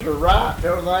to write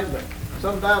everything, but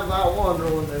sometimes I wonder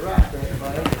when they write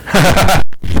that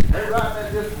thing. They write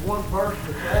that just for one person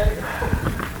to say.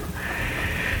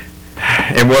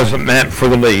 It wasn't meant for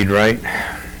the lead, right?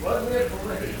 Wasn't it for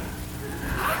me?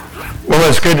 Well,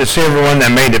 it's good to see everyone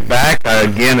that made it back.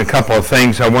 Again, a couple of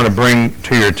things I want to bring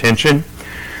to your attention.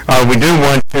 We do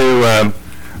want to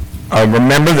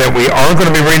remember that we are going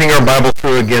to be reading our Bible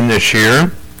through again this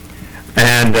year.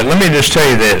 And let me just tell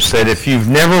you this, that if you've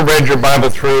never read your Bible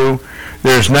through,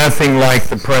 there's nothing like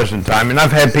the present time. And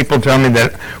I've had people tell me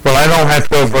that, well, I don't have to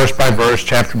go verse by verse,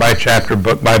 chapter by chapter,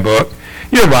 book by book.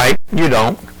 You're right, you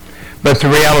don't. But the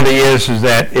reality is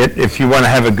that if you want to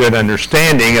have a good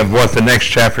understanding of what the next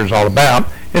chapter is all about,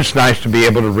 it's nice to be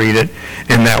able to read it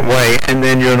in that way, and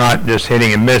then you're not just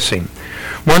hitting and missing.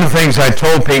 One of the things I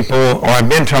told people, or I've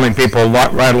been telling people a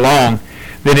lot right along,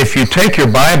 that if you take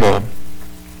your Bible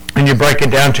and you break it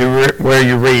down to where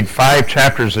you read 5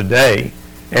 chapters a day,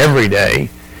 every day,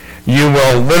 you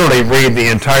will literally read the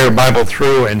entire Bible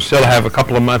through and still have a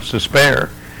couple of months to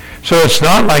spare. So it's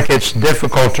not like it's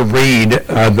difficult to read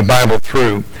the Bible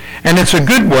through. And it's a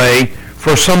good way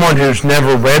for someone who's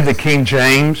never read the King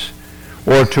James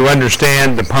or to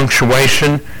understand the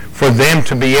punctuation, for them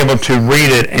to be able to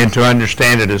read it and to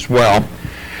understand it as well.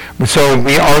 So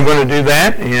we are going to do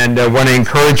that, and I want to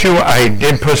encourage you. I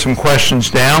did put some questions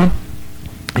down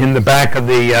in the back of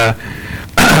the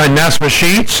announcement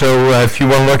sheet, so if you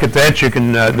want to look at that, you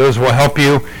can. Those will help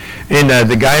you in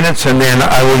the guidance, and then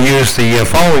I will use the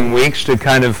following weeks to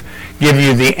kind of give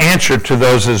you the answer to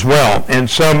those as well. And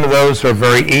some of those are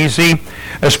very easy,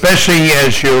 especially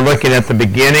as you're looking at the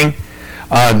beginning.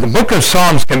 The book of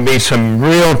Psalms can be some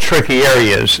real tricky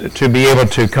areas to be able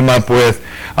to come up with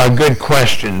good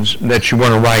questions that you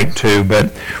want to write to,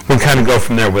 but we'll kind of go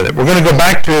from there with it. We're going to go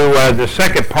back to the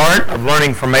second part of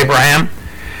learning from Abraham,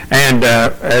 and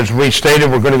as we stated,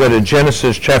 we're going to go to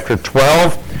Genesis chapter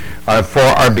 12 for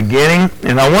our beginning,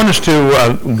 and I want us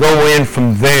to go in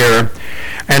from there,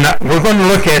 and we're going to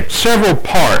look at several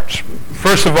parts.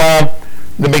 First of all,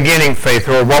 the beginning faith,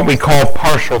 or what we call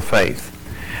partial faith.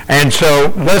 And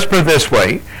so let's put it this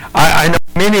way. I know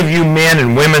many of you men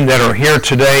and women that are here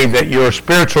today that you're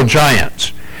spiritual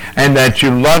giants and that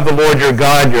you love the Lord your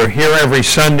God. You're here every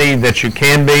Sunday that you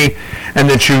can be, and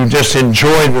that you just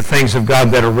enjoy the things of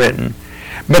God that are written.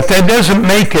 But that doesn't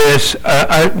make us,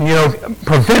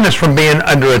 prevent us from being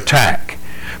under attack.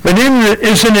 But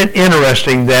isn't it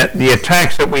interesting that the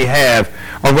attacks that we have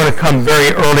are going to come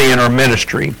very early in our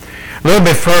ministry? A little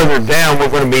bit further down, we're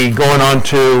going to be going on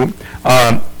to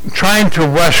trying to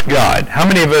rush God. How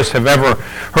many of us have ever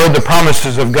heard the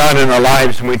promises of God in our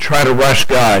lives and we try to rush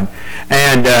God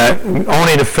and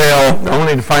only to fail,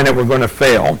 only to find out we're going to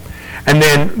fail? And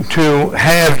then to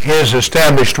have his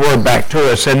established word back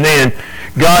to us, and then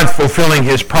God fulfilling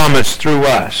his promise through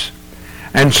us.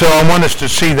 And so I want us to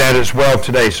see that as well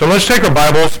today. So let's take our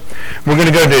Bibles. We're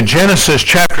going to go to Genesis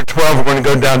chapter 12. We're going to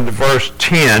go down to verse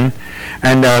 10.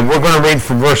 And we're going to read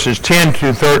from verses 10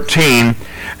 to 13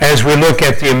 as we look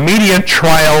at the immediate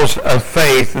trials of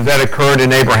faith that occurred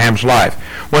in Abraham's life.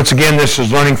 Once again, this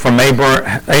is learning from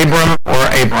Abram or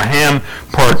Abraham,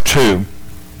 part 2.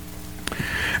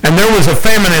 And there was a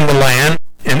famine in the land,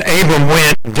 and Abram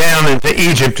went down into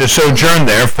Egypt to sojourn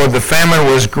there, for the famine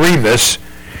was grievous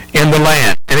in the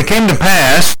land. And it came to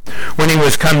pass, when he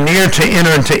was come near to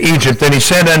enter into Egypt, that he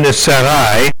said unto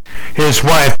Sarai, his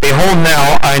wife, Behold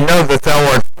now, I know that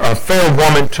thou art a fair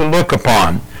woman to look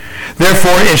upon.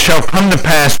 Therefore it shall come to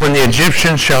pass, when the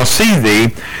Egyptians shall see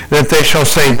thee, that they shall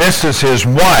say, This is his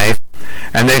wife,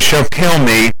 and they shall kill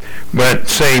me, but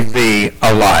save thee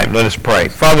alive. Let us pray.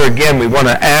 Father, again, we want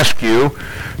to ask you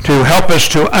to help us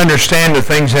to understand the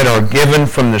things that are given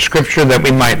from the Scripture, that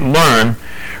we might learn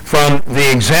from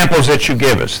the examples that you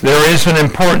give us. There is an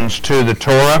importance to the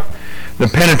Torah. The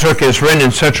Pentateuch is written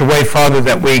in such a way, Father,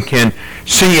 that we can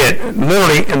see it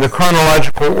literally in the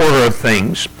chronological order of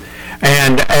things.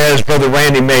 And as Brother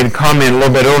Randy made a comment a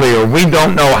little bit earlier, we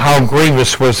don't know how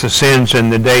grievous was the sins in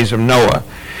the days of Noah.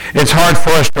 It's hard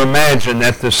for us to imagine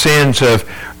that the sins of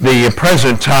the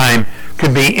present time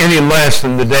could be any less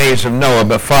than the days of Noah.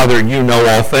 But Father, you know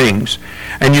all things,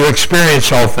 and you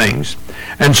experience all things.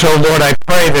 And so, Lord, I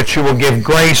pray that you will give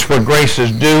grace where grace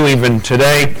is due even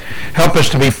today. Help us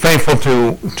to be faithful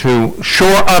to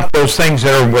shore up those things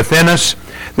that are within us,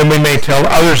 that we may tell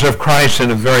others of Christ in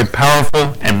a very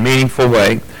powerful and meaningful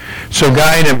way. So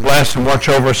guide and bless and watch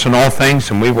over us in all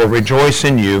things, and we will rejoice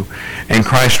in you. In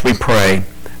Christ we pray.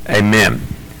 Amen.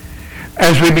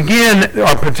 As we begin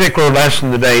our particular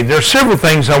lesson today, there are several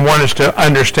things I want us to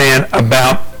understand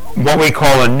about what we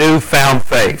call a newfound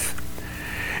faith.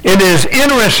 It is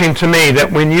interesting to me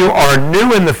that when you are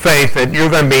new in the faith that you're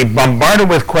going to be bombarded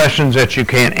with questions that you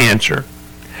can't answer.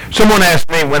 Someone asked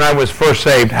me when I was first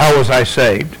saved, how was I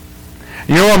saved?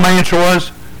 You know what my answer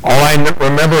was? All I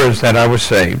remember is that I was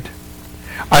saved.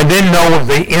 I didn't know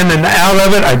the in and out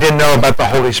of it. I didn't know about the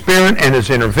Holy Spirit and his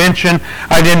intervention.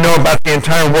 I didn't know about the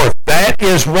entire work. That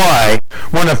is why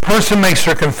when a person makes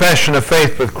their confession of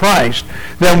faith with Christ,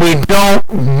 then we don't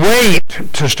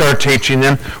wait to start teaching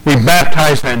them. We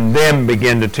baptize and then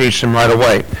begin to teach them right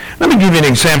away. Let me give you an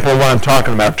example of what I'm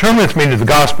talking about. Turn with me to the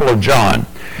Gospel of John,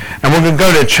 and we're going to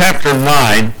go to chapter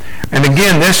 9. And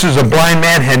again, this is a blind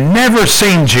man, had never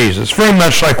seen Jesus, very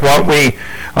much like what we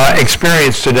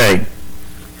experience today.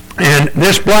 And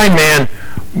this blind man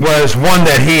was one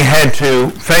that he had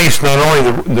to face not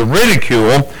only the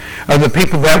ridicule of the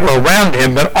people that were around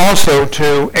him, but also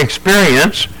to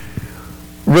experience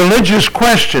religious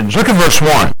questions. Look at verse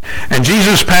 1. And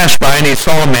Jesus passed by, and he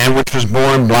saw a man which was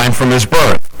born blind from his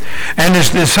birth. And his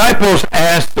disciples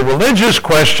asked the religious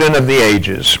question of the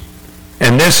ages.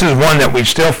 And this is one that we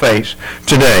still face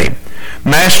today.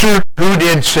 Master, who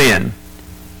did sin?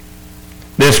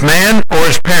 This man or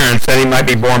his parents, that he might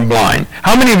be born blind?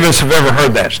 How many of us have ever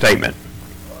heard that statement?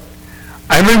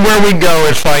 Everywhere we go,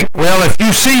 it's like, well, if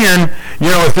you sin,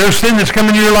 if there's sin that's come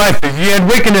into your life, if you had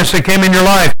wickedness that came in your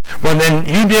life, well, then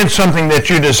you did something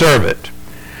that you deserve it.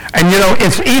 And,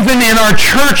 it's even in our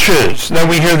churches that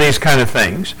we hear these kind of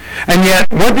things. And yet,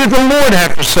 what did the Lord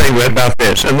have to say about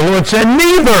this? And the Lord said,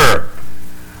 neither.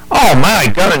 Oh, my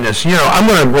goodness. I'm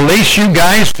going to release you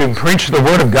guys to preach the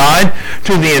Word of God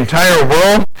to the entire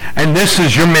world, and this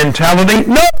is your mentality?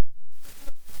 No.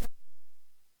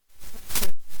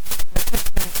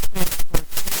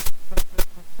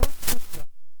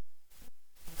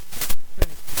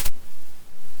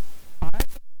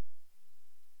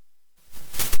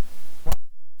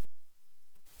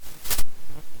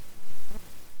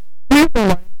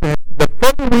 The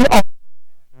further we are,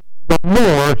 the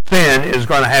more sin is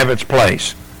going to have its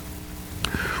place.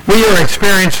 We are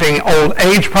experiencing old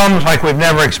age problems like we've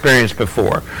never experienced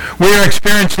before. We are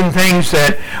experiencing things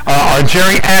that are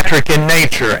geriatric in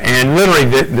nature, and literally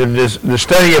the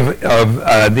study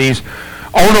of these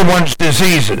older ones'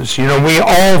 diseases. We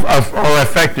all are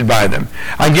affected by them.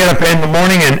 I get up in the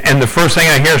morning and the first thing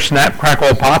I hear is snap,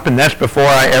 crackle, pop, and that's before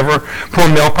I ever pour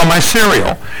milk on my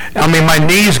cereal. I mean, my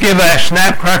knees give a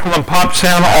snap, crackle, and pop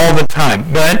sound all the time,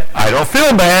 but I don't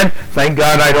feel bad. Thank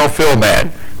God I don't feel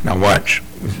bad. Now watch.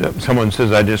 Someone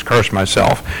says I just cursed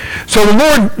myself. So the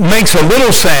Lord makes a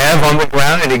little salve on the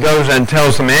ground, and he goes and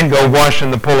tells the man, go wash in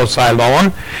the pool of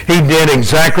Siloam. He did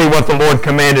exactly what the Lord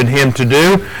commanded him to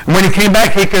do. And when he came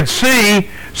back, he could see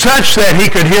such that he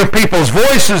could hear people's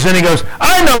voices, and he goes,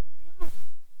 I know you.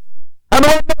 I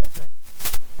know you.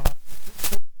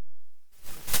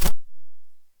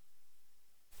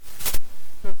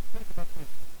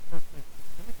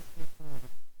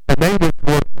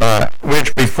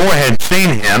 Which before had seen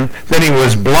him, that he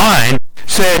was blind,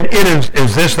 said,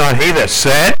 is this not he that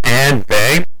sat and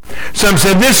begged? Some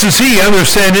said, this is he. Others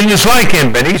said, it is like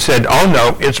him. But he said, oh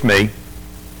no, it's me.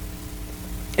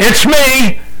 It's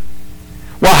me.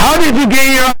 Well, how did you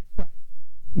get your eyesight?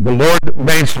 The Lord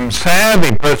made some salve.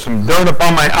 He put some dirt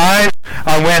upon my eyes.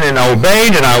 I went and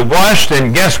obeyed, and I washed,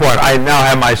 and guess what? I now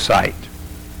have my sight.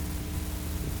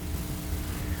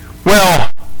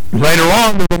 Well, later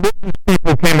on, the religious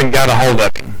people came and got a hold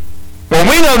of him. Well,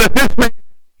 we know that this man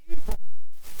is evil.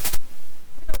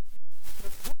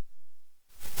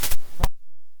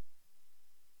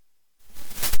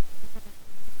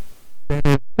 And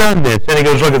he's done this. And he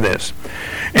goes, look at this.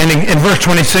 And in verse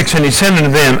 26, and he said unto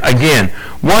them again,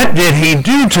 what did he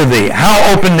do to thee?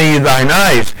 How opened thee thine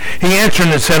eyes? He answered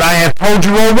and said, I have told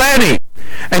you already,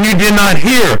 and you did not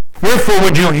hear. Wherefore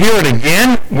would you hear it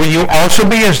again? Will you also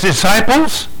be his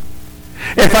disciples?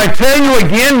 If I tell you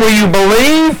again, will you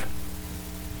believe?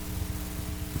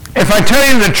 If I tell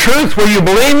you the truth, will you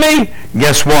believe me?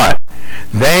 Guess what?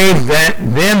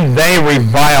 Then they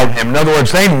reviled him. In other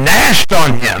words, they gnashed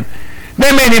on him.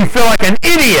 They made him feel like an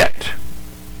idiot.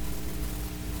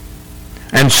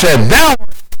 And said, thou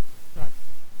art.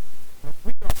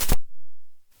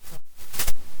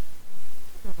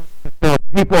 There are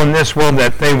people in this world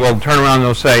that they will turn around and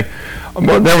they'll say,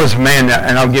 well, there was a man,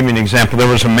 and I'll give you an example. There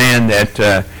was a man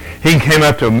that he came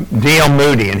up to D.L.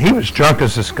 Moody, and he was drunk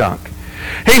as a skunk.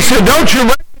 He said, don't you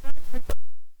recognize me?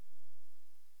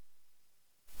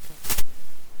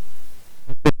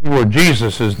 If you were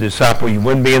Jesus' disciple, you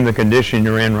wouldn't be in the condition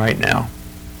you're in right now.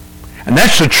 And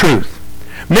that's the truth.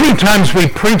 Many times we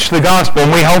preach the gospel,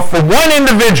 and we hope for one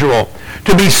individual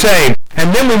to be saved,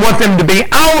 and then we want them to be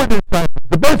our disciples.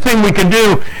 The best thing we can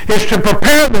do is to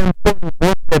prepare them for the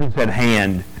work that is at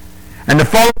hand and to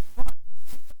follow.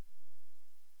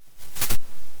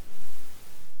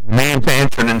 The man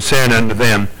answered and said unto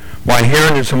them, Why,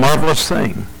 herein is a marvelous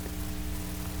thing,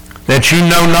 that ye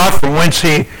know not from whence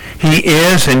he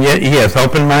is, and yet he hath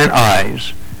opened mine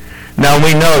eyes. Now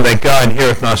we know that God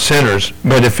heareth not sinners,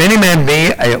 but if any man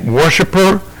be a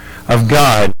worshipper of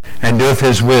God, and doeth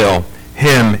his will,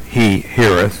 him he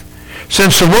heareth.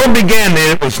 Since the world began,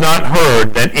 it was not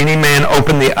heard that any man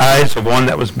opened the eyes of one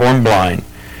that was born blind.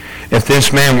 If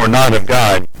this man were not of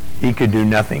God, he could do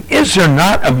nothing. Is there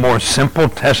not a more simple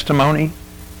testimony?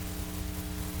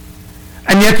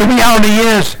 And yet the reality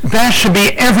is, that should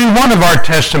be every one of our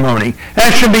testimony.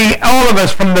 That should be all of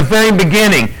us from the very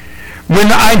beginning. When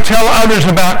I tell others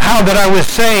about how that I was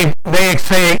saved, they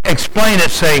explain it,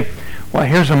 say, well,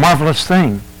 here's a marvelous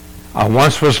thing. I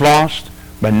once was lost,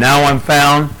 but now I'm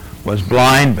found, was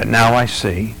blind, but now I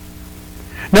see.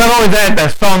 Not only that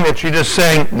song that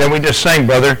we just sang,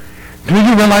 brother, do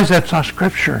you realize that's not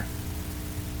Scripture?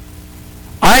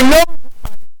 I know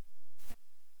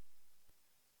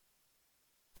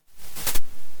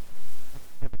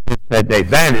that day.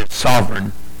 That is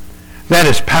sovereign. That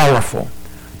is powerful.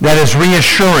 That is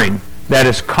reassuring. That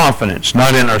is confidence,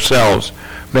 not in ourselves,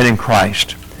 but in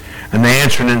Christ. And they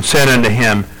answered and said unto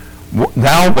him,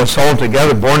 Thou wast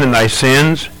altogether born in thy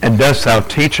sins, and dost thou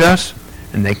teach us?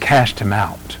 And they cast him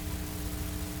out.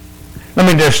 Let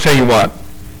me just tell you what.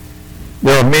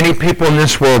 There are many people in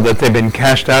this world that they've been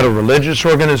cast out of religious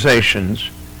organizations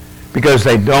because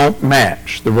they don't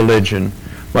match the religion.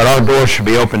 But our doors should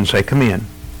be open and say, come in.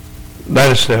 Let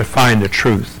us find the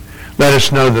truth. Let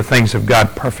us know the things of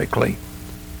God perfectly.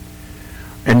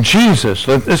 And Jesus,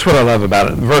 this is what I love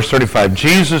about it. Verse 35,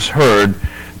 Jesus heard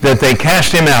that they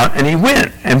cast him out, and he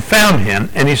went and found him,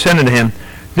 and he said unto him,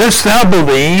 Dost thou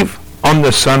believe on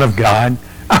the Son of God?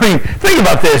 I mean, think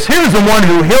about this. Here's the one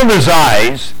who healed his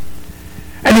eyes,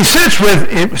 and he sits with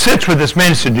this man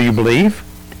and said, Do you believe?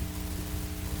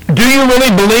 Do you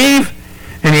really believe?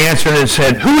 And he answered and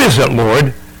said, Who is it,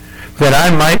 Lord, that I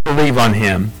might believe on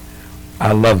him?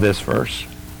 I love this verse.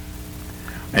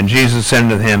 And Jesus said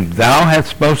unto him, Thou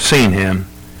hast both seen him,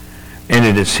 and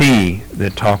it is he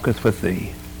that talketh with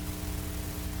thee.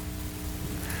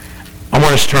 I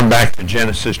want us to turn back to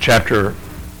Genesis chapter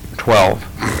 12.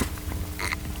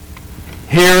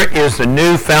 Here is the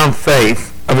newfound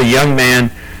faith of a young man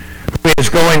who is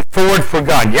going forward for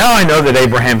God. Yeah, I know that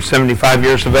Abraham's 75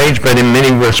 years of age, but in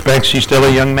many respects he's still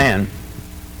a young man.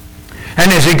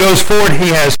 And as he goes forward, he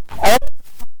has all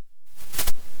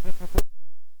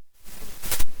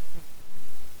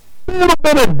a little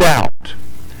bit of doubt.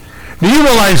 Do you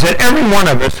realize that every one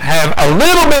of us have a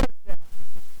little bit of doubt?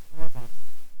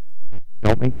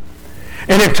 Don't we?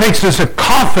 And it takes us a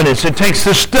confidence. It takes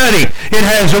the study. It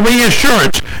has a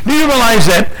reassurance. Do you realize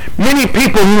that many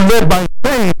people who live by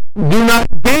faith do not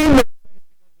gain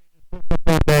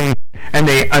their faith and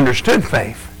they understood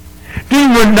faith? Do you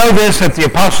know this, that the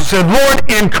apostle said, Lord,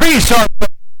 increase our faith?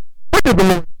 What did the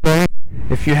Lord say?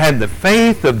 If you had the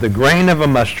faith of the grain of a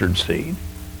mustard seed,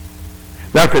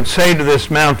 thou could say to this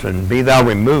mountain, Be thou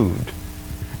removed,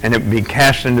 and it would be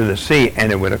cast into the sea,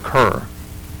 and it would occur.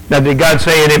 Now, did God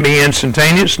say it'd be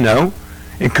instantaneous? No,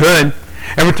 it could.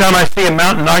 Every time I see a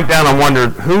mountain knocked down, I wonder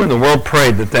who in the world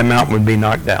prayed that mountain would be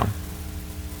knocked down.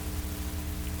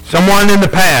 Someone in the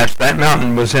past, that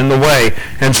mountain was in the way,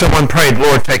 and someone prayed,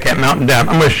 Lord, take that mountain down.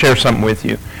 I'm going to share something with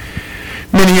you.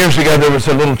 Many years ago, there was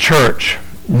a little church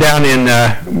down in,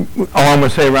 I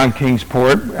almost say around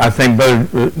Kingsport. I think Brother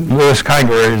Louis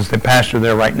Kiger is the pastor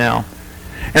there right now.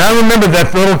 And I remember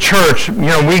that little church,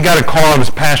 we got a call. I was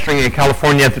pastoring in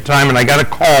California at the time, and I got a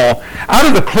call out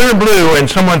of the clear blue, and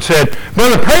someone said,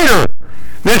 Brother Prater,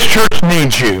 this church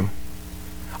needs you.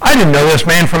 I didn't know this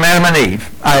man from Adam and Eve.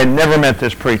 I had never met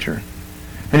this preacher.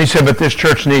 And he said, but this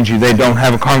church needs you. They don't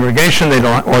have a congregation, they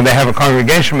have a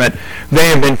congregation, but they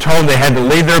have been told they had to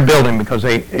leave their building because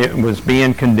it was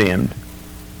being condemned.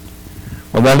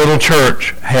 Well, that little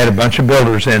church had a bunch of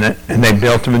builders in it, and they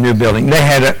built them a new building. They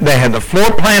had the floor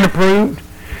plan approved.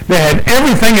 They had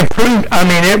everything approved. I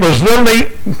mean, it was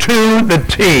literally to the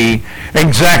T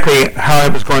exactly how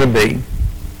it was going to be.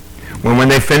 When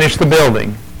they finished the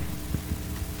building,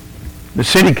 the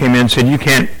city came in and said, you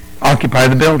can't occupy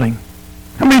the building.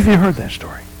 How many of you heard that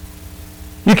story?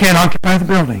 You can't occupy the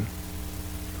building.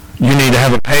 You need to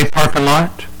have a paid parking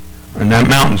lot, and that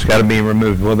mountain's got to be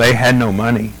removed. Well, they had no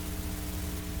money.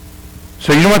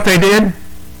 So you know what they did?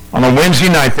 On a Wednesday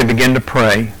night, they began to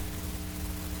pray.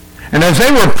 And as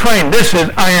they were praying,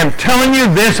 I am telling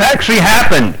you, this actually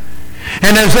happened.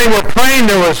 And as they were praying,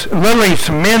 there was literally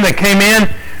some men that came in,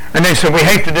 and they said, we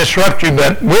hate to disrupt you,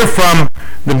 but we're from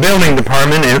the building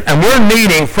department, and we're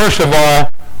needing, first of all,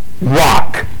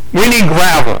 rock. We need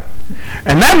gravel.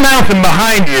 And that mountain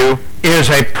behind you is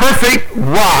a perfect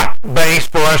rock base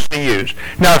for us to use.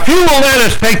 Now, if you will let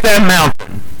us take that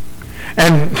mountain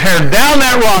and tear down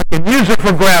that rock and use it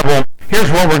for gravel,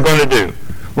 here's what we're going to do.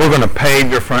 We're going to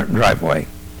pave your front driveway.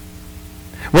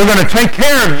 We're going to take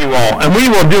care of you all, and we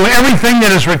will do everything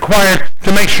that is required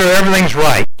to make sure everything's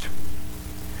right.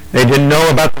 They didn't know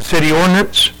about the city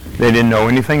ordinance. They didn't know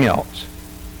anything else.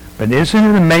 But isn't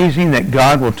it amazing that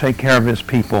God will take care of his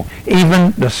people,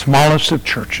 even the smallest of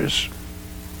churches?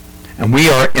 And we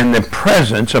are in the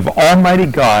presence of Almighty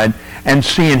God and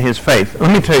seeing his faith.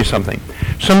 Let me tell you something.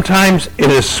 Sometimes it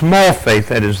is small faith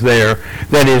that is there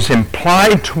that is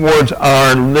implied towards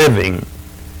our living.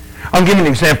 I'll give you an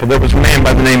example. There was a man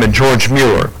by the name of George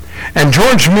Mueller. And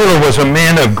George Mueller was a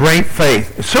man of great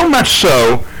faith, so much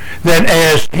so that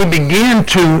as he began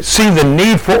to see the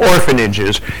need for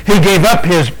orphanages, he gave up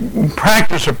his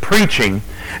practice of preaching,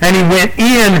 and he went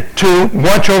in to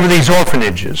watch over these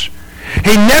orphanages.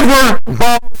 He never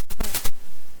bought.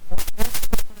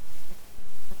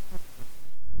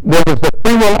 There was a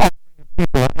free will offering of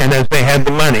people, and as they had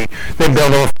the money, they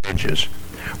built orphanages.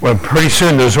 Well, pretty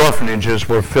soon those orphanages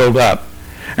were filled up.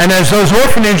 And as those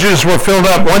orphanages were filled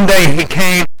up, one day he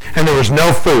came and there was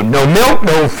no food, no milk,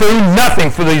 no food, nothing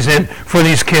for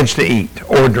these kids to eat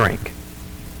or drink.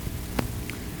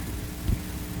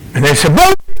 And they said,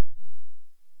 well,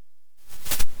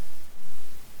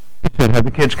 he said, have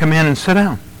the kids come in and sit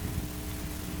down.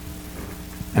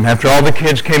 And after all the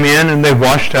kids came in and they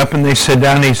washed up and they sat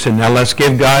down, he said, now let's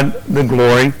give God the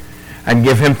glory and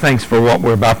give him thanks for what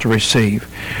we're about to receive.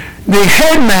 The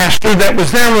headmaster that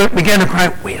was there began to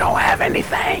cry, we don't have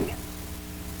anything.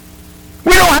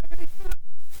 We don't have anything.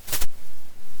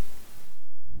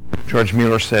 George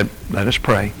Mueller said, let us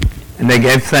pray. And they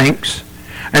gave thanks.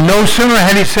 And no sooner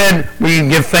had he said, we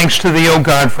give thanks to thee, O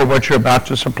God, for what you're about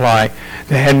to supply,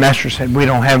 the headmaster said, we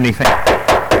don't have anything.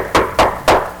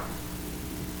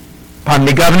 Pardon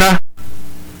me, Governor,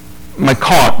 my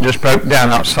cart just broke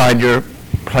down outside your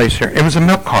place here. It was a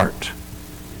milk cart.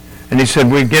 And he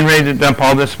said, we're getting ready to dump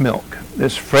all this milk,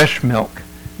 this fresh milk,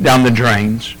 down the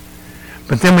drains.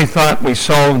 But then we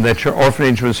saw that your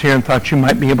orphanage was here and thought you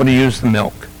might be able to use the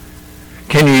milk.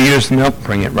 Can you use the milk?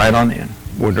 Bring it right on in.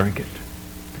 We'll drink it.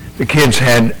 The kids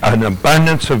had an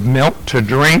abundance of milk to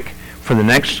drink for the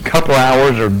next couple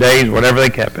hours or days, whatever they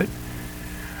kept it.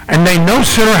 And they no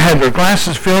sooner had their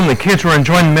glasses filled and the kids were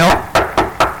enjoying milk,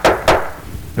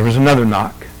 there was another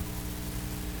knock.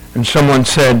 And someone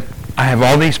said, I have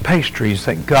all these pastries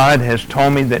that God has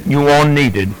told me that you all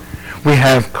needed. We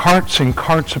have carts and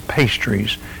carts of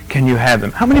pastries. Can you have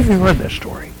them? How many of you read that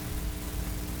story?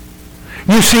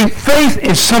 You see, faith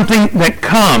is something that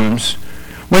comes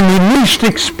when you least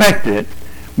expect it,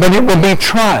 but it will be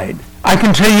tried. I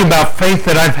can tell you about faith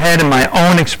that I've had in my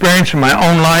own experience, in my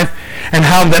own life, and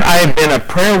how that I have been a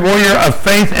prayer warrior of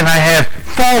faith, and I have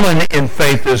fallen in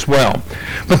faith as well.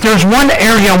 But there's one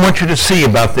area I want you to see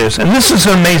about this, and this is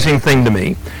an amazing thing to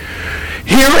me.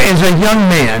 Here is a young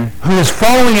man who is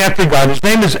following after God. His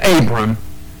name is Abram.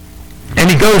 And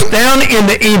he goes down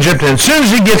into Egypt, and as soon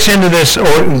as he gets into this,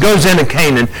 or goes into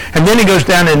Canaan, and then he goes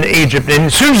down into Egypt, and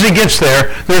as soon as he gets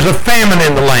there, there's a famine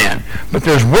in the land. But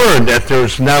there's word that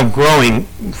there's now growing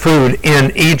food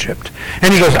in Egypt.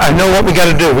 And he goes, I know what we got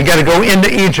to do. We got to go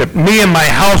into Egypt. Me and my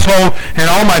household and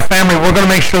all my family, we're going to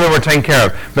make sure that we're taken care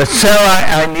of. But Sarah,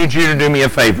 I need you to do me a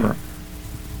favor.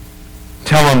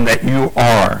 Tell them that you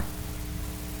are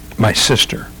my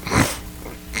sister.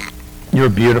 You're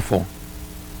beautiful.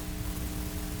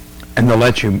 And they'll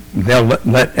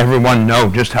let everyone know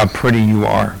just how pretty you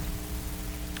are.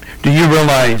 Do you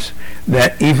realize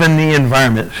that even the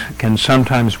environment can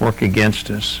sometimes work against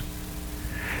us?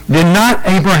 Did not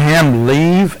Abraham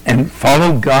leave and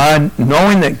follow God,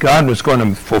 knowing that God was going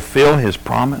to fulfill his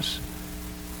promise?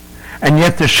 And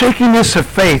yet the shakiness of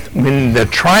faith, when the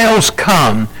trials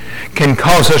come, can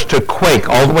cause us to quake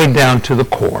all the way down to the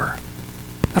core.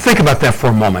 Now think about that for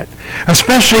a moment,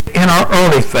 especially in our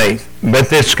early faith, but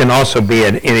this can also be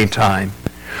at any time.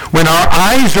 When our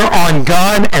eyes are on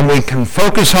God and we can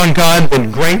focus on God,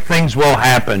 then great things will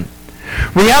happen.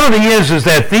 Reality is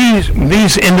that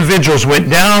these individuals went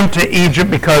down to Egypt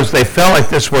because they felt like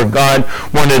this is where God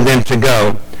wanted them to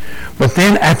go. But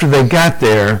then after they got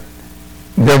there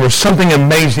was something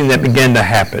amazing that began to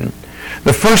happen.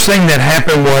 The first thing that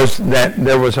happened was that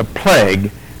there was a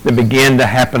plague that began to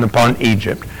happen upon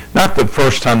Egypt. Not the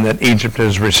first time that Egypt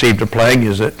has received a plague,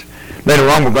 is it? Later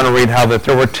on, we're going to read how that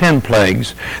there were 10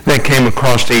 plagues that came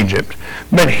across Egypt.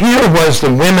 But here was the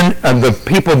women of the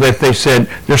people that they said,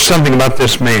 there's something about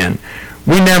this man.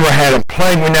 We never had a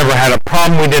plague. We never had a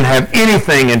problem. We didn't have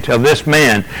anything until this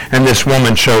man and this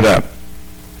woman showed up.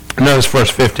 Notice verse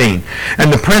 15.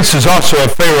 And the princes also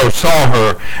of Pharaoh saw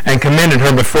her and commended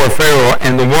her before Pharaoh,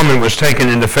 and the woman was taken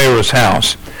into Pharaoh's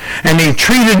house. And he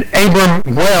treated Abram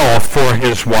well for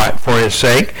his wife, for his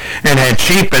sake, and had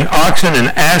sheep and oxen and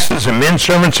asses and men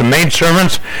servants and maid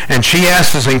servants and she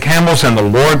asses and camels, and the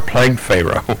Lord plagued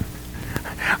Pharaoh.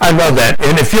 I love that.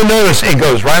 And if you notice, it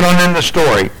goes right on in the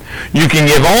story. You can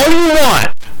give all you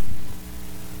want,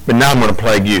 but now I'm going to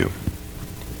plague you.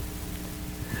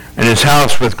 And his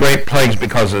house with great plagues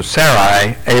because of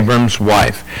Sarai, Abram's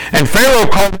wife. And Pharaoh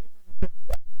called...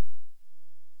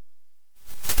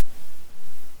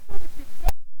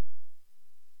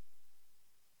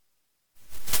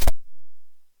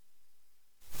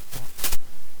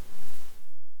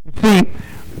 See,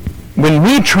 when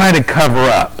we try to cover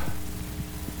up,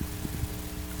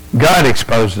 God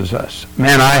exposes us.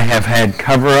 Man, I have had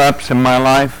cover-ups in my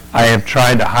life. I have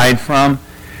tried to hide from.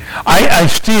 I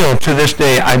still, to this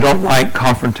day, I don't like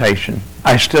confrontation.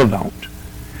 I still don't.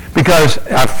 Because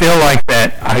I feel like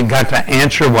that I got to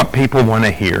answer what people want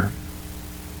to hear.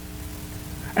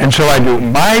 And so I do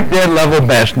my dead level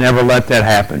best, never let that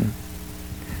happen.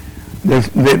 The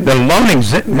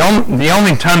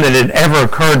only time that it ever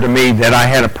occurred to me that I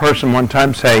had a person one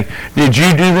time say, did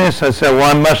you do this? I said,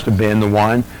 well, I must have been the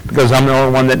one, because I'm the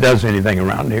only one that does anything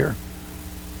around here.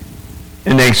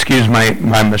 And they excuse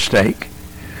my mistake.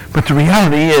 But the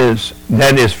reality is,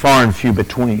 that is far and few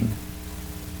between.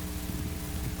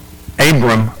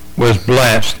 Abram was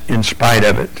blessed in spite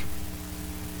of it.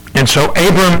 And so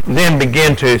Abram then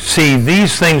began to see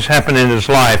these things happen in his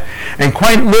life. And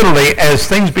quite literally, as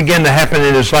things begin to happen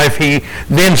in his life, he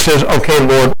then says, okay,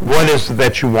 Lord, what is it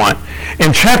that you want?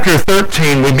 In chapter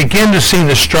 13, we begin to see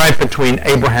the strife between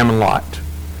Abraham and Lot.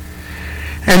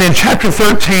 And in chapter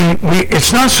 13,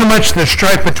 it's not so much the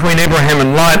strife between Abraham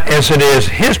and Lot as it is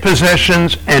his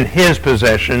possessions and his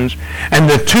possessions. And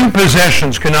the two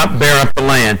possessions cannot bear up the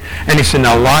land. And he said,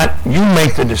 now Lot, you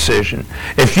make the decision.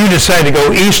 If you decide to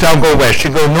go east, I'll go west. You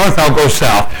go north, I'll go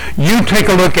south. You take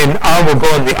a look and I will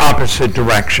go in the opposite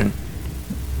direction.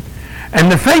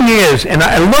 And the thing is, and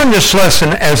I learned this lesson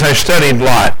as I studied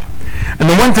Lot. And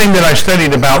the one thing that I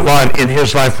studied about Lot in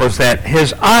his life was that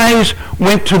his eyes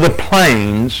went to the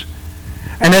plains,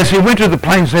 and as he went to the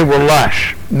plains, they were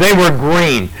lush. They were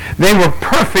green. They were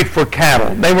perfect for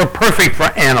cattle. They were perfect for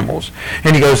animals.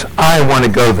 And he goes, I want to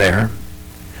go there.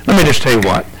 Let me just tell you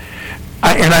what.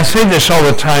 I say this all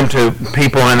the time to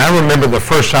people, and I remember the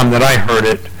first time that I heard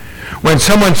it, when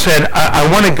someone said,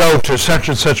 I want to go to such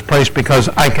and such place because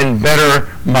I can better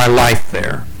my life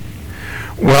there.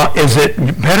 Well, is it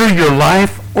better your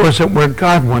life, or is it where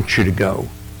God wants you to go?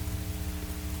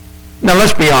 Now,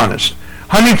 let's be honest.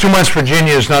 Huntington, West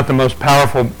Virginia is not the most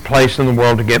powerful place in the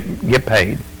world to get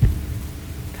paid.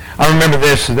 I remember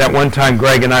this, that one time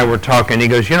Greg and I were talking. He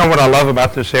goes, you know what I love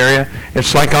about this area?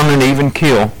 It's like on an even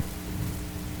keel.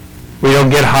 We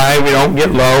don't get high, we don't get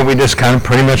low. We just kind of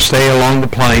pretty much stay along the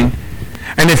plane.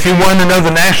 And if you want to know the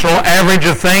national average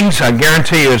of things, I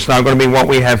guarantee you it's not going to be what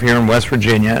we have here in West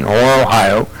Virginia or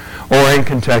Ohio or in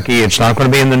Kentucky. It's not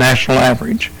going to be in the national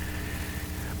average.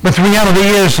 But the reality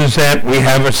is that we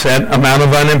have a set amount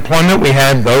of unemployment. We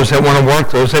have those that want to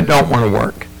work, those that don't want to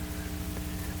work.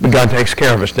 But God takes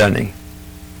care of us, doesn't he?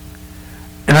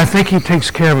 And I think he takes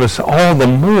care of us all the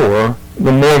more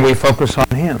we focus on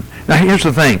him. Now here's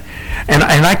the thing, and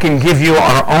I can give you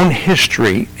our own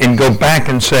history and go back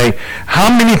and say,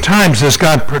 how many times has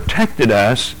God protected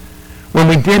us when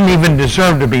we didn't even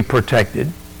deserve to be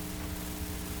protected?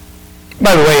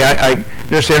 By the way, I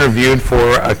just interviewed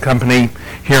for a company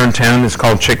here in town. It's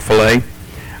called Chick-fil-A.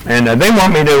 And they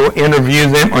want me to interview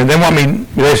them, or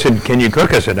they said, can you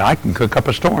cook? I said, I can cook up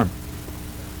a storm.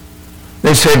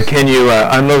 They said, can you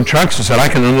unload trucks? I said, I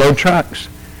can unload trucks.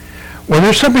 Well,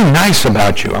 there's something nice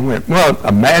about you. I went, well,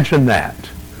 imagine that.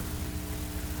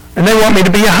 And they want me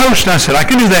to be a host. And I said, I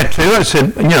can do that too. I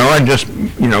said, I just,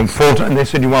 full-time. They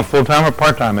said, you want full-time or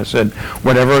part-time? I said,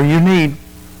 whatever you need.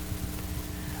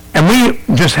 And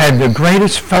we just had the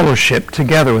greatest fellowship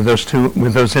together with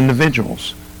those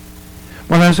individuals.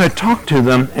 Well, as I talked to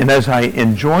them and as I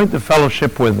enjoyed the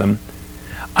fellowship with them,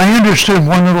 I understood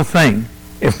one little thing.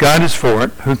 If God is for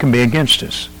it, who can be against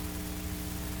us?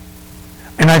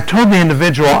 And I told the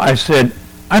individual, I said,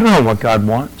 I don't know what God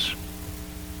wants.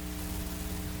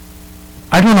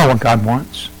 I don't know what God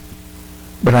wants,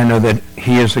 but I know that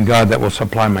he is the God that will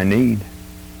supply my need.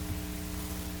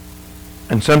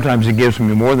 And sometimes he gives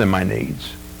me more than my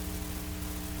needs.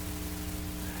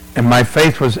 And my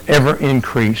faith was ever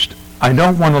increased. I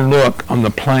don't want to look on the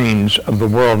plains of the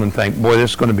world and think, boy,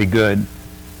 this is going to be good,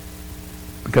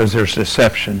 because there's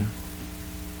deception.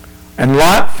 And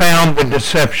Lot found the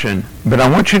deception, but I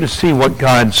want you to see what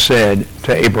God said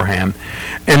to Abraham.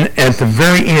 And at the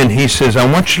very end, he says,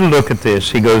 I want you to look at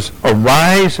this. He goes,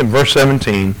 arise, in verse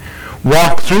 17,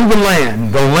 walk through the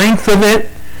land, the length of it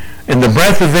and the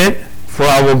breadth of it, for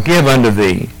I will give unto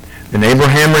thee. Then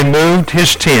Abraham removed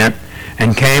his tent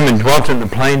and came and dwelt in the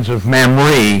plains of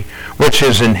Mamre, which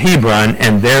is in Hebron,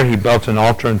 and there he built an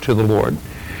altar unto the Lord.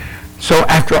 So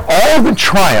after all the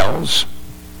trials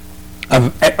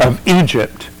of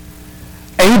Egypt,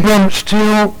 Abram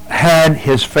still had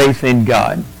his faith in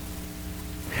God.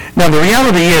 Now the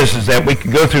reality is that we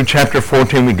could go through chapter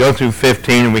 14, we go through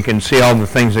 15, and we can see all the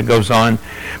things that goes on.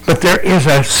 But there is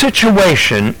a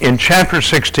situation in chapter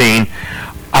 16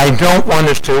 I don't want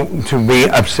us to be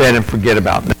upset and forget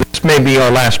about. This may be our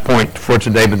last point for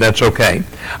today, but that's okay.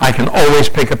 I can always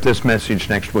pick up this message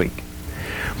next week.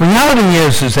 Reality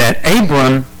is that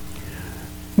Abram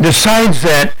decides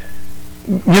that,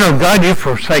 God, you've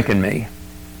forsaken me.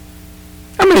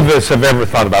 How many of us have ever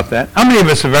thought about that? How many of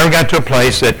us have ever got to a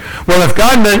place that, well, if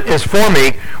God is for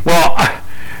me, well,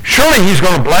 surely he's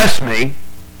going to bless me.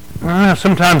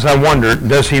 Sometimes I wonder,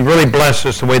 does he really bless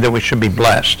us the way that we should be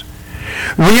blessed?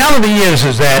 Reality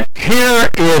is that here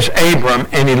is Abram,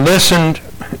 and he listened.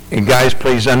 And guys,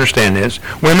 please understand this.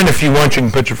 Women, if you want, you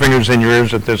can put your fingers in your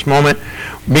ears at this moment.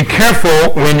 Be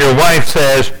careful when your wife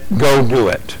says, go do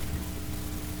it.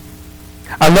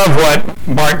 I love what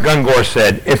Mark Gungor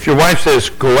said. If your wife says,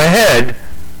 go ahead,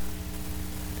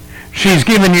 she's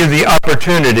given you the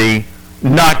opportunity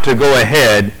not to go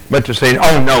ahead, but to say,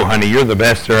 oh no, honey, you're the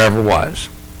best there ever was.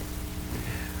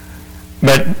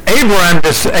 But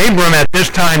Abram at this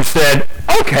time said,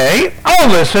 okay, I'll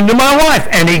listen to my wife.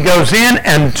 And he goes in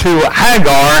and to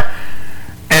Hagar,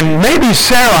 and maybe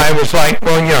Sarai was like,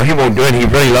 well, he won't do it. He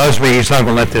really loves me. He's not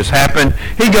going to let this happen.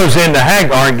 He goes into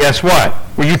Hagar, and guess what?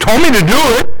 Well, you told me to do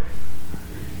it.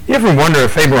 You ever wonder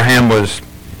if Abraham was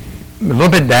a little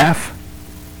bit daft?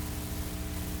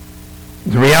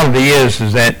 The reality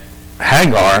is that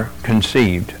Hagar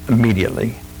conceived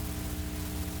immediately.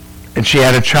 And she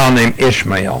had a child named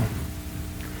Ishmael.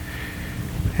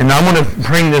 And I want to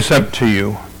bring this up to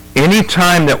you.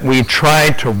 Anytime that we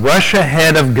try to rush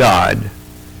ahead of God,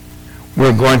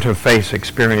 we're going to face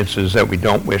experiences that we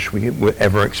don't wish we would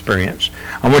ever experience.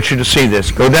 I want you to see this.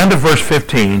 Go down to verse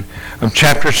 15 of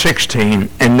chapter 16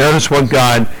 and notice what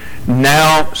God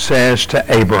now says to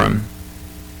Abram.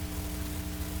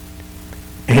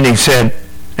 And he said,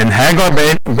 and Hagar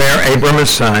bare Abram a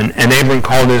son, and Abram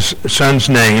called his son's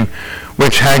name,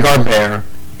 which Hagar bare,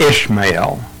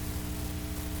 Ishmael.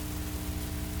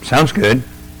 Sounds good.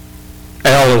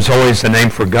 El is always the name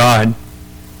for God.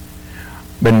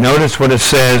 But notice what it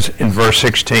says in verse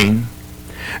 16.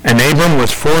 And Abram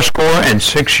was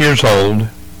 86 years old,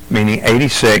 meaning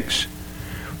 86,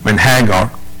 when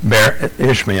Hagar bare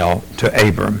Ishmael to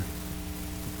Abram.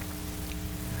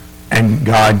 And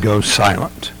God goes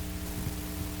silent.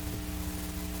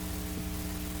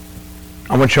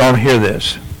 I want you all to hear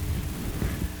this.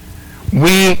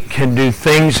 We can do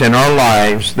things in our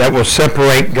lives that will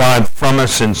separate God from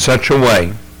us in such a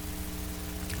way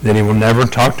that he will never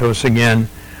talk to us again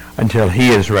until he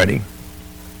is ready.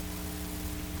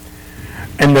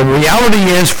 And the reality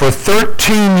is, for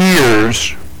 13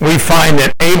 years, we find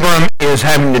that Abram is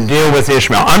having to deal with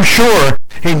Ishmael. I'm sure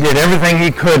he did everything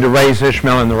he could to raise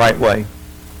Ishmael in the right way.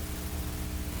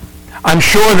 I'm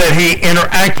sure that he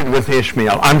interacted with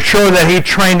Ishmael. I'm sure that he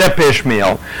trained up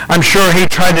Ishmael. I'm sure he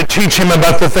tried to teach him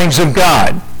about the things of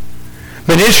God.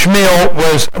 But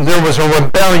there was a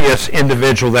rebellious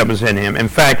individual that was in him. In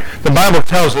fact, the Bible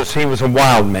tells us he was a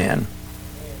wild man.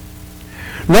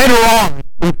 Later on,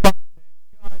 we find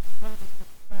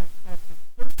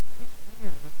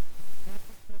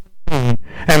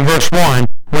and verse 1,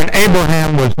 when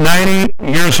Abraham was 90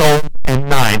 years old and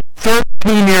 9,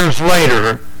 13 years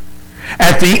later,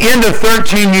 at the end of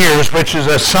 13 years, which is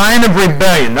a sign of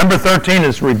rebellion, number 13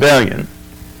 is rebellion,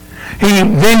 he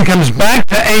then comes back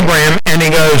to Abraham and he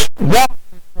goes, walk.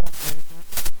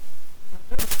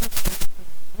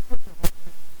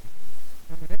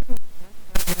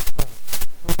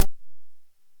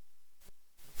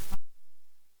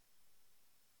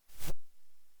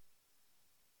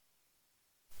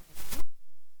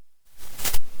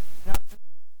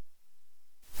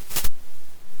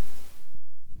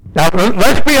 Now,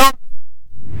 let's be honest.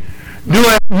 Do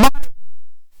it.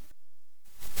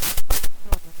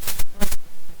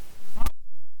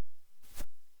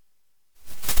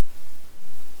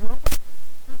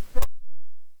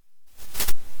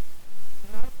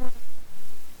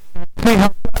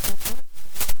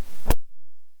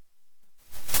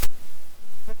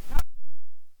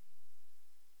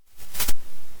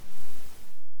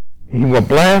 He will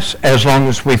bless as long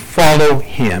as we follow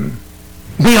him.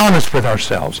 Be honest with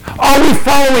ourselves. Are we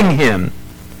following him?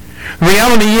 The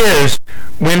reality is,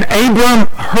 when Abram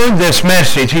heard this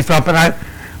message, he thought, but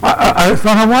I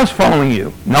thought I was following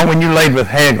you. Not when you laid with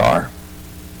Hagar.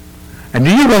 And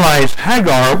do you realize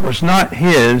Hagar was not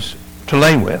his to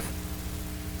lay with?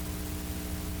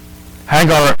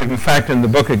 Hagar, in fact, in the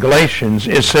book of Galatians,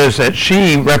 it says that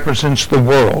she represents the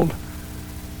world,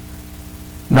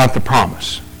 not the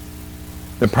promise.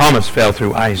 The promise fell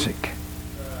through Isaac.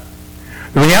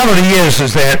 The reality is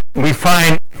that we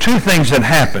find two things that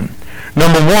happen.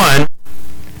 Number one,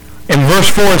 in verse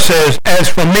 4 it says, as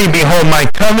for me, behold, my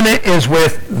covenant is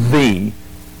with thee.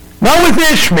 Not with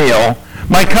Ishmael,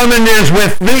 my covenant is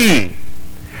with thee.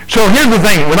 So here's the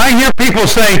thing. When I hear people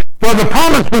say, well, the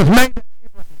promise was made to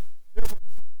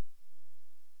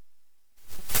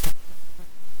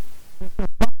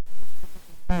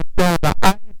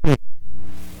Abraham,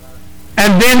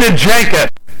 and then to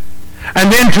Jacob,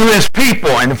 and then to his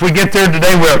people. And if we get there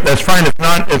today, well, that's fine. If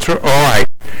not, it's all right.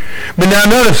 But now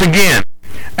notice again,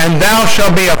 and thou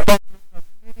shalt be a father of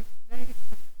many nations.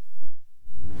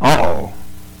 Uh-oh.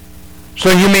 So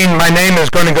you mean my name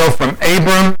is going to go from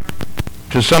Abram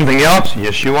to something else?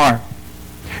 Yes, you are.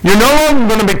 You're no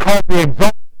longer going to be called the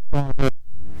exalted father,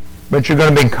 but you're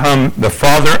going to become the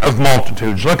father of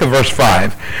multitudes. Look at verse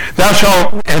 5. Thou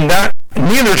shalt, and that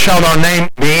neither shall thy name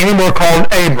be any more called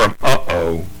Abram.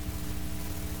 Uh-oh.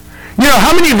 You know,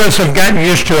 how many of us have gotten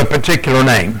used to a particular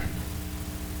name?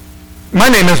 My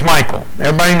name is Michael.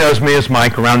 Everybody knows me as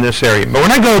Mike around this area. But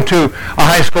when I go to a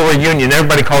high school reunion,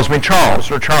 everybody calls me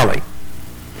Charles or Charlie.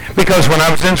 Because when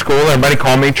I was in school, everybody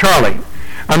called me Charlie.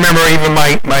 I remember even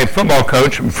my football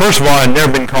coach, first of all, I'd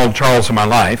never been called Charles in my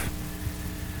life.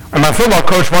 And my football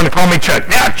coach wanted to call me Chuck.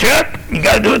 Now, Chuck, you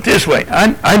got to do it this way.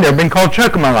 I'd never been called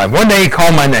Chuck in my life. One day he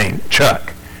called my name,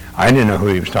 Chuck. I didn't know who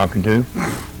he was talking to.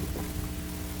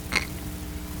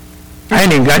 I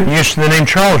hadn't even gotten used to the name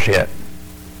Charles yet.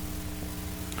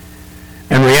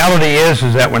 And reality is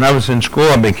that when I was in school,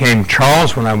 I became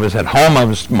Charles. When I was at home, I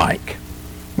was Mike.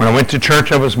 When I went to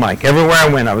church, I was Mike. Everywhere I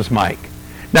went, I was Mike.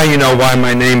 Now you know why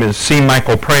my name is C.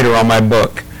 Michael Prater on my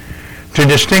book, to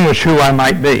distinguish who I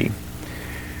might be.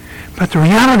 But the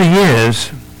reality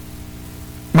is,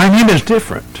 my name is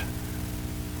different.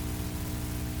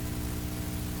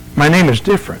 My name is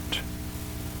different.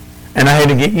 And I had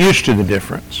to get used to the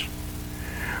difference.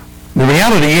 The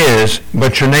reality is,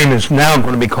 but your name is now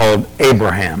going to be called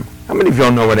Abraham. How many of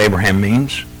y'all know what Abraham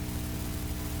means?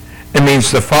 It means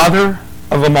the father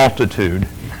of a multitude.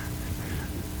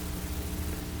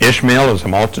 Ishmael is a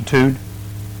multitude.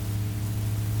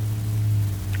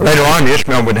 Later on,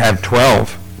 Ishmael would have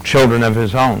 12 children of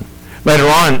his own. Later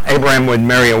on, Abraham would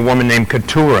marry a woman named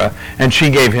Keturah, and she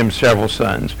gave him several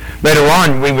sons. Later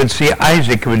on, we would see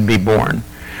Isaac would be born.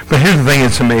 But here's the thing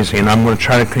that's amazing, and I'm going to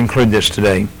try to conclude this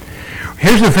today.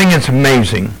 Here's the thing that's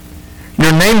amazing.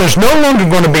 Your name is no longer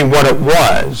going to be what it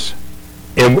was.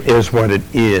 It is what it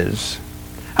is.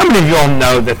 How many of you all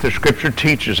know that the Scripture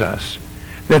teaches us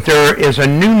that there is a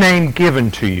new name given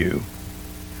to you?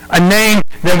 A name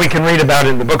that we can read about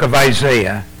in the book of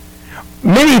Isaiah.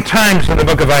 Many times in the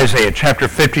book of Isaiah, chapter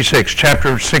 56,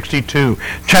 chapter 62,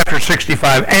 chapter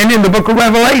 65, and in the book of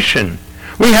Revelation,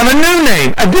 we have a new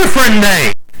name, a different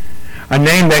name. A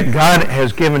name that God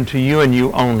has given to you and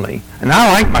you only. And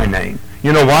I like my name.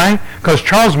 You know why? Because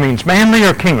Charles means manly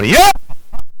or kingly. Yeah!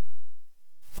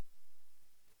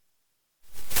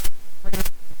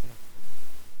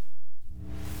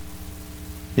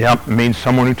 Yep, it means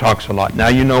someone who talks a lot. Now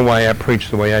you know why I preach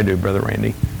the way I do, Brother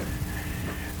Randy.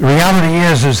 The reality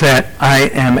is that I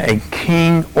am a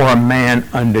king or a man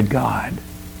unto God.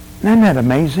 Isn't that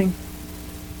amazing?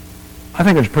 I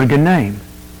think it's a pretty good name.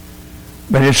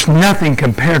 But it's nothing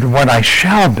compared to what I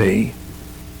shall be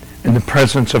in the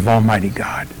presence of Almighty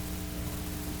God.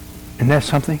 Isn't that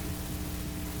something?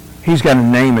 He's got a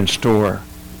name in store,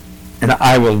 and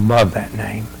I will love that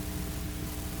name.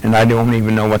 And I don't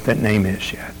even know what that name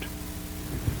is yet.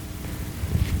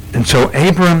 And so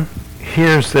Abram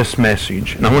hears this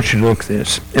message, and I want you to look at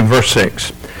this in verse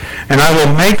 6. And I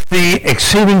will make thee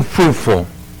exceeding fruitful,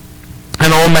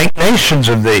 and I will make nations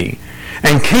of thee,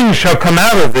 and kings shall come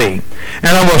out of thee.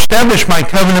 And I will establish my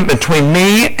covenant between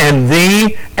me and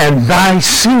thee and thy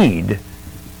seed.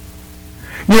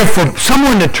 You know, for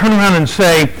someone to turn around and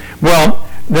say, well,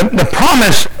 the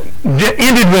promise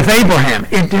ended with Abraham.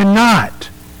 It did not.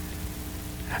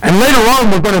 And later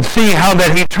on, we're going to see how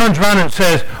that he turns around and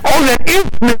says, oh, that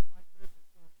Ishmael.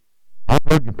 I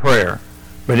heard your prayer,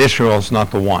 but Ishmael's not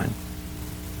the one.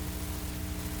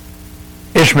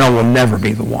 Ishmael will never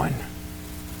be the one.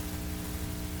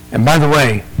 And by the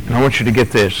way, and I want you to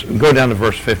get this, go down to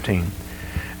verse 15.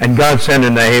 And God said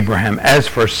unto Abraham, as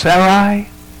for Sarai,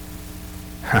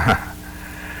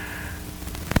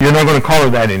 you're not going to call her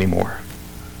that anymore.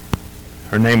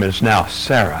 Her name is now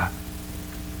Sarah.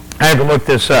 I had to look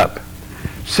this up.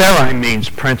 Sarai means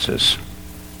princess.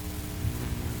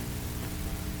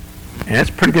 And that's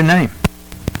a pretty good name.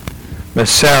 But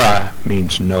Sarah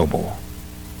means noble.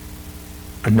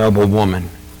 A noble woman.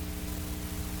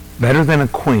 Better than a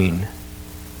queen.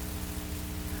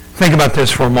 Think about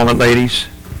this for a moment, ladies.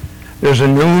 There's a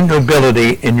new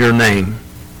nobility in your name.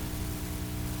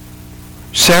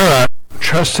 Sarah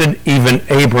trusted even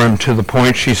Abram to the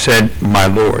point she said, my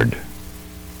Lord.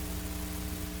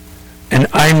 And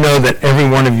I know that every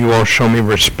one of you all show me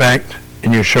respect,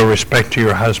 and you show respect to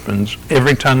your husbands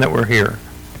every time that we're here.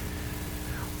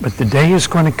 But the day is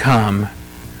going to come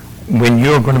when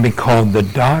you're going to be called the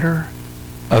daughter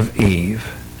of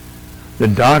Eve, the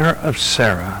daughter of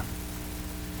Sarah,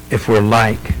 if we're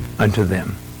like unto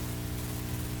them.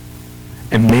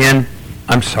 And men,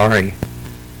 I'm sorry,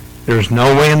 there's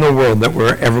no way in the world that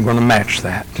we're ever going to match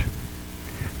that.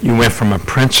 You went from a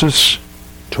princess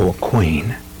to a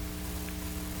queen.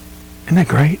 Isn't that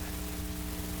great?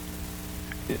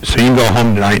 So you can go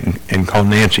home tonight and call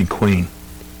Nancy queen.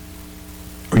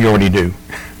 Or you already do.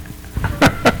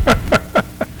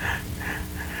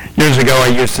 Years ago I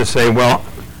used to say, well,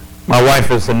 my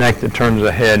wife is the neck that turns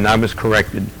the head, and I was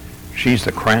corrected. She's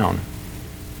the crown.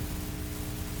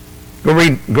 Go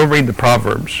read the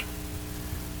Proverbs.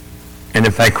 And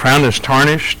if that crown is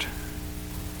tarnished,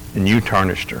 then you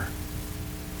tarnished her.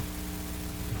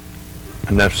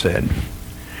 Enough said.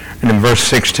 And in verse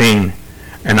 16,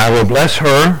 and I will bless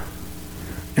her,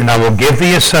 and I will give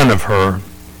thee a son of her.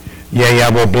 Yea, I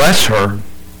will bless her,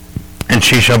 and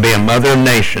she shall be a mother of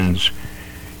nations.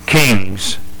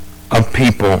 Kings of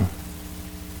people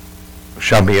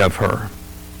shall be of her.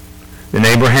 Then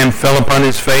Abraham fell upon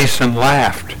his face and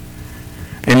laughed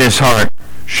in his heart.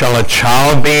 Shall a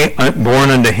child be born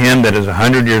unto him that is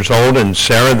 100 years old, and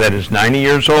Sarah that is 90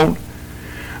 years old?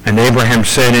 And Abraham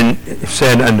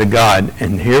said unto God,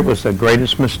 and here was the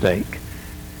greatest mistake.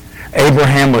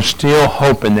 Abraham was still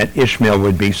hoping that Ishmael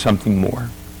would be something more.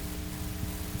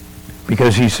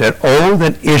 Because he said, oh,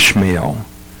 that Ishmael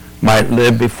might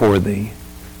live before thee.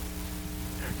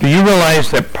 Do you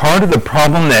realize that part of the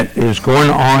problem that is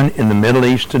going on in the Middle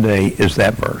East today is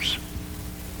that verse?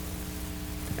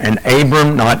 And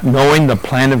Abram, not knowing the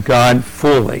plan of God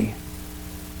fully,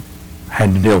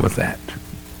 had to deal with that.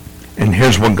 And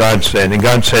here's what God said. And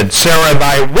God said, Sarah,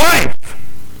 thy wife,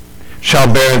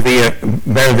 shall bear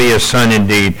thee a son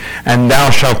indeed, and thou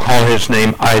shalt call his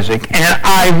name Isaac, and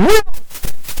I will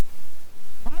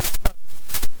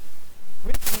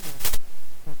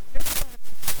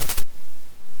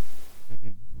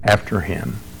after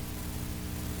him.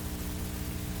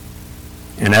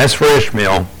 And as for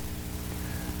Ishmael,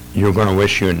 you're going to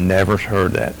wish you had never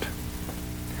heard that.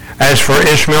 As for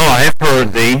Ishmael, I have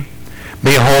heard thee.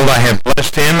 Behold, I have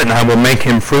blessed him, and I will make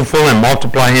him fruitful and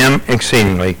multiply him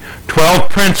exceedingly. 12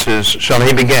 princes shall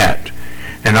he beget,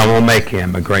 and I will make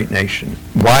him a great nation.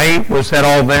 Why was that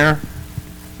all there?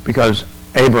 Because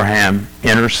Abraham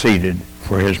interceded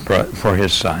for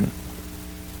his son.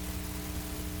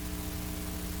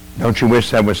 Don't you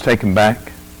wish that was taken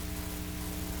back?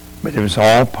 But it was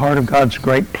all part of God's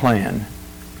great plan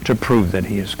to prove that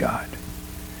he is God.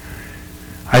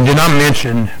 I did not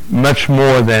mention much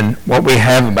more than what we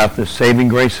have about the saving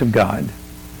grace of God,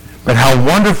 but how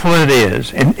wonderful it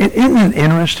is. And isn't it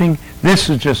interesting? This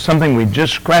is just something we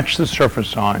just scratched the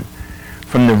surface on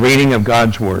from the reading of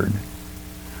God's Word.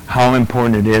 How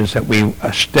important it is that we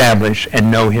establish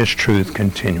and know his truth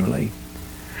continually.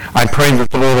 I pray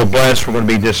that the Lord will bless. We're going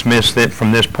to be dismissed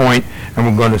from this point, and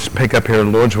we're going to pick up here,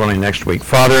 Lord's willing, next week.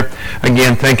 Father,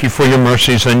 again, thank you for your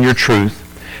mercies and your truth.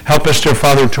 Help us, dear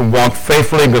Father, to walk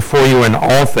faithfully before you in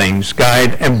all things.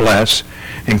 Guide and bless.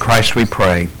 In Christ we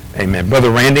pray. Amen.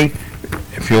 Brother Randy,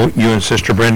 if you and Sister Brenda